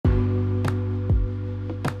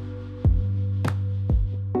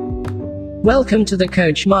Welcome to the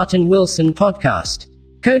Coach Martin Wilson podcast.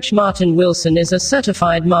 Coach Martin Wilson is a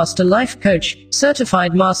certified master life coach,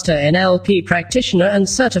 certified master NLP practitioner, and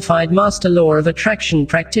certified master law of attraction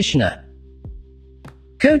practitioner.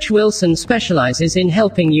 Coach Wilson specializes in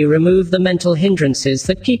helping you remove the mental hindrances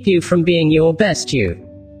that keep you from being your best you.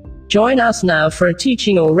 Join us now for a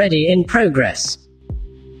teaching already in progress.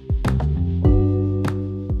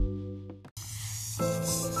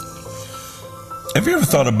 Have you ever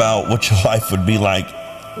thought about what your life would be like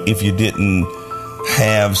if you didn't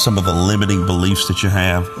have some of the limiting beliefs that you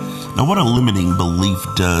have? Now, what a limiting belief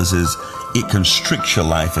does is it constricts your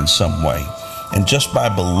life in some way. And just by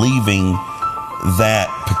believing that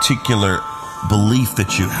particular belief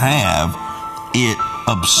that you have, it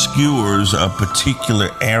obscures a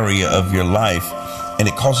particular area of your life, and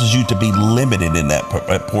it causes you to be limited in that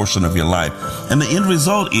portion of your life. And the end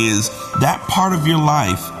result is that part of your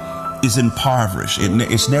life is impoverished.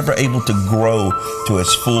 It's never able to grow to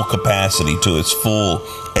its full capacity, to its full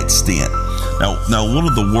extent. Now, one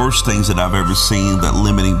of the worst things that I've ever seen that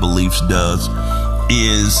limiting beliefs does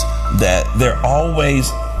is that they're always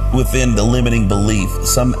within the limiting belief,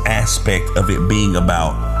 some aspect of it being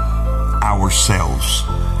about ourselves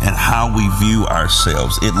and how we view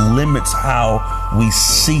ourselves. It limits how we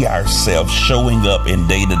see ourselves showing up in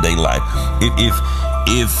day-to-day life.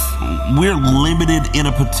 If we're limited in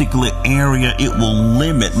a particular area, it will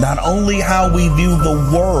limit not only how we view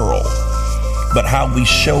the world, but how we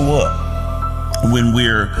show up when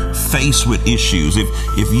we're faced with issues.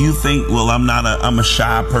 If you think, well, I'm a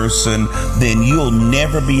shy person, then you'll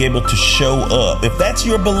never be able to show up. If that's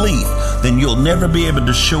your belief, then you'll never be able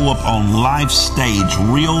to show up on life stage,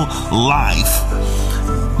 real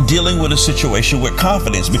life, dealing with a situation with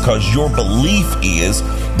confidence, because your belief is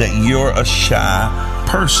that you're a shy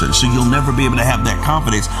person. So you'll never be able to have that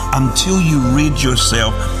confidence until you rid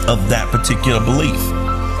yourself of that particular belief.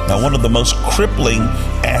 Now, one of the most crippling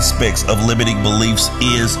aspects of limiting beliefs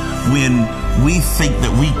is when we think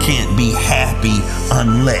that we can't be happy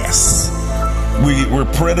unless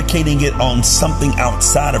we're predicating it on something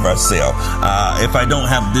outside of ourselves. If I don't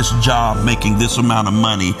have this job making this amount of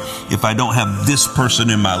money, if I don't have this person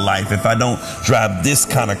in my life, if I don't drive this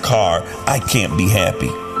kind of car, I can't be happy.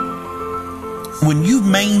 When you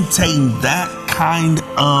maintain that kind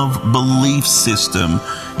of belief system,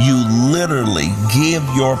 you literally give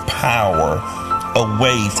your power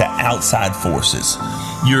away to outside forces.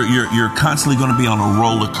 You're constantly going to be on a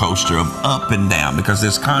roller coaster of up and down, because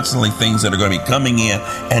there's constantly things that are going to be coming in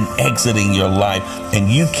and exiting your life, and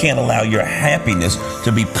you can't allow your happiness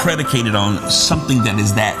to be predicated on something that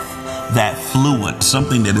is that fluent,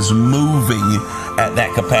 something that is moving at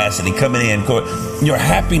that capacity, coming in. Your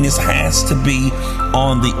happiness has to be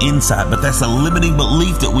on the inside, but that's a limiting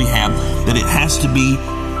belief that we have, that it has to be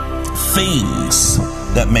things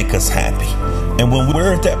that make us happy. And when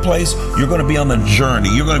we're at that place, you're going to be on a journey.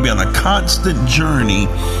 You're going to be on a constant journey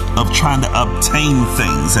of trying to obtain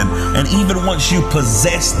things. And even once you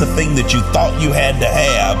possess the thing that you thought you had to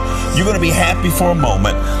have, you're going to be happy for a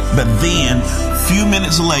moment. But then few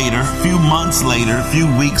minutes later, few months later, few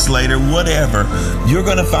weeks later, whatever, you're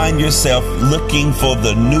going to find yourself looking for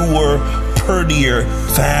the newer, prettier,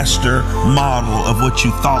 faster model of what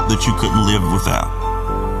you thought that you couldn't live without.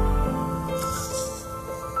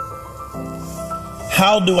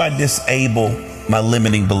 How do I disable my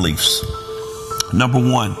limiting beliefs? Number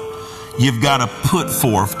one, you've got to put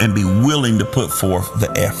forth and be willing to put forth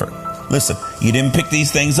the effort. Listen, you didn't pick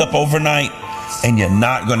these things up overnight, and you're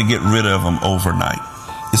not going to get rid of them overnight.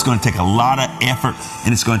 It's going to take a lot of effort,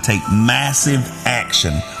 and it's going to take massive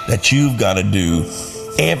action that you've got to do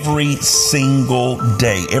every single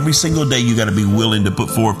day. Every single day, you got to be willing to put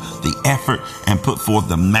forth the effort and put forth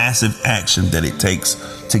the massive action that it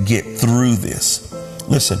takes to get through this.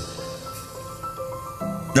 Listen,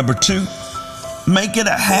 number two, make it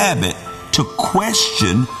a habit to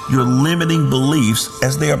question your limiting beliefs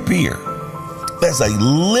as they appear. There's a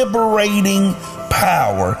liberating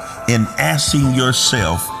power in asking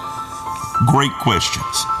yourself great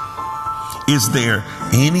questions. Is there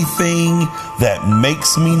anything that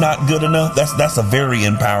makes me not good enough? That's a very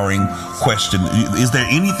empowering question. Is there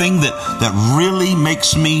anything that really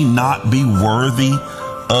makes me not be worthy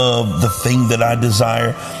of the thing that I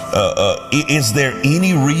desire? Is there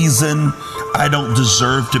any reason I don't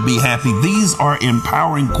deserve to be happy? These are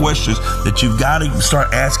empowering questions that you've got to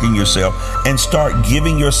start asking yourself and start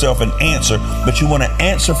giving yourself an answer. But you want to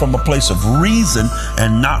answer from a place of reason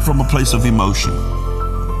and not from a place of emotion.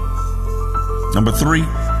 Number three,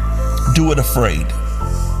 do it afraid.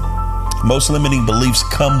 Most limiting beliefs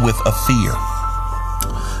come with a fear.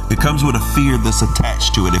 It comes with a fear that's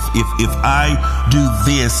attached to it. If I do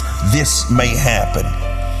this, this may happen.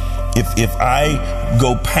 If I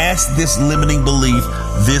go past this limiting belief,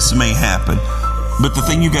 this may happen. But the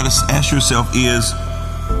thing you got to ask yourself is,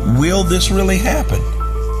 will this really happen?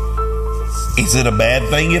 Is it a bad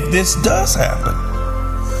thing if this does happen?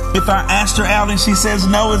 If I asked her out and she says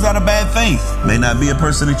no, is that a bad thing? May not be a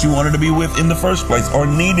person that you wanted to be with in the first place or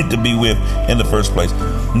needed to be with in the first place.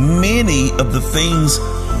 Many of the things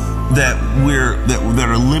that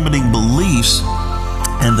are limiting beliefs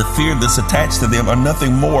and the fear that's attached to them are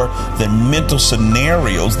nothing more than mental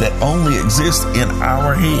scenarios that only exist in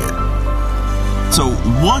our head. So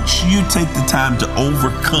once you take the time to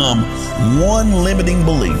overcome one limiting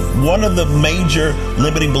belief, one of the major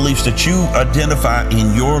limiting beliefs that you identify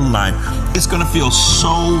in your life, it's going to feel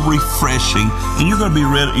so refreshing, and you're going to be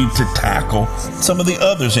ready to tackle some of the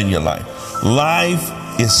others in your life. Life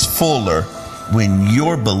is fuller when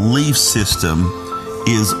your belief system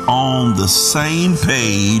is on the same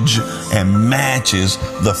page and matches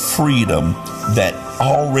the freedom that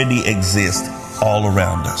already exists all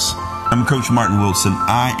around us. I'm Coach Martin Wilson.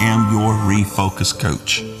 I am your Refocus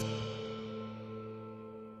Coach.